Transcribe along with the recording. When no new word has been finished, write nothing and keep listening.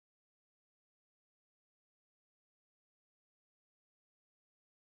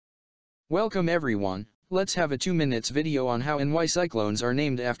Welcome everyone, let's have a 2 minutes video on how and why cyclones are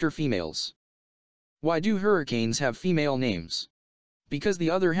named after females. Why do hurricanes have female names? Because the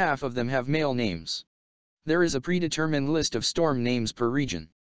other half of them have male names. There is a predetermined list of storm names per region.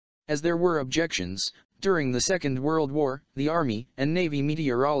 As there were objections, during the Second World War, the Army and Navy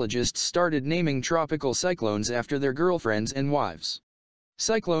meteorologists started naming tropical cyclones after their girlfriends and wives.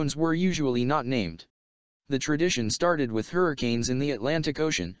 Cyclones were usually not named. The tradition started with hurricanes in the Atlantic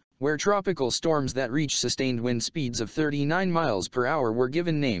Ocean, where tropical storms that reach sustained wind speeds of 39 miles per hour were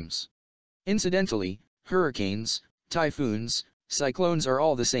given names. Incidentally, hurricanes, typhoons, cyclones are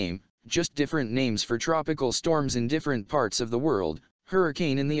all the same, just different names for tropical storms in different parts of the world: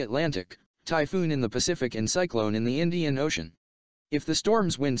 hurricane in the Atlantic, typhoon in the Pacific and cyclone in the Indian Ocean. If the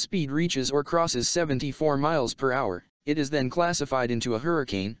storm's wind speed reaches or crosses 74 miles per hour, it is then classified into a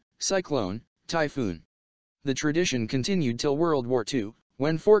hurricane, cyclone, typhoon. The tradition continued till World War II,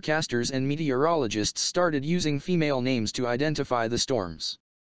 when forecasters and meteorologists started using female names to identify the storms.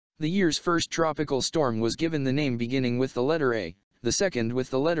 The year's first tropical storm was given the name beginning with the letter A, the second with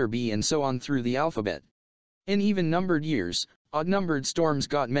the letter B, and so on through the alphabet. In even-numbered years, odd-numbered storms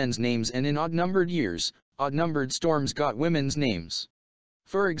got men's names, and in odd-numbered years, odd-numbered storms got women's names.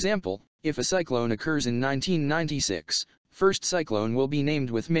 For example, if a cyclone occurs in 1996, first cyclone will be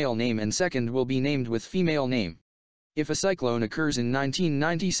named with male name and second will be named with female name. If a cyclone occurs in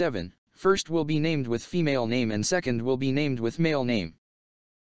 1997, first will be named with female name and second will be named with male name.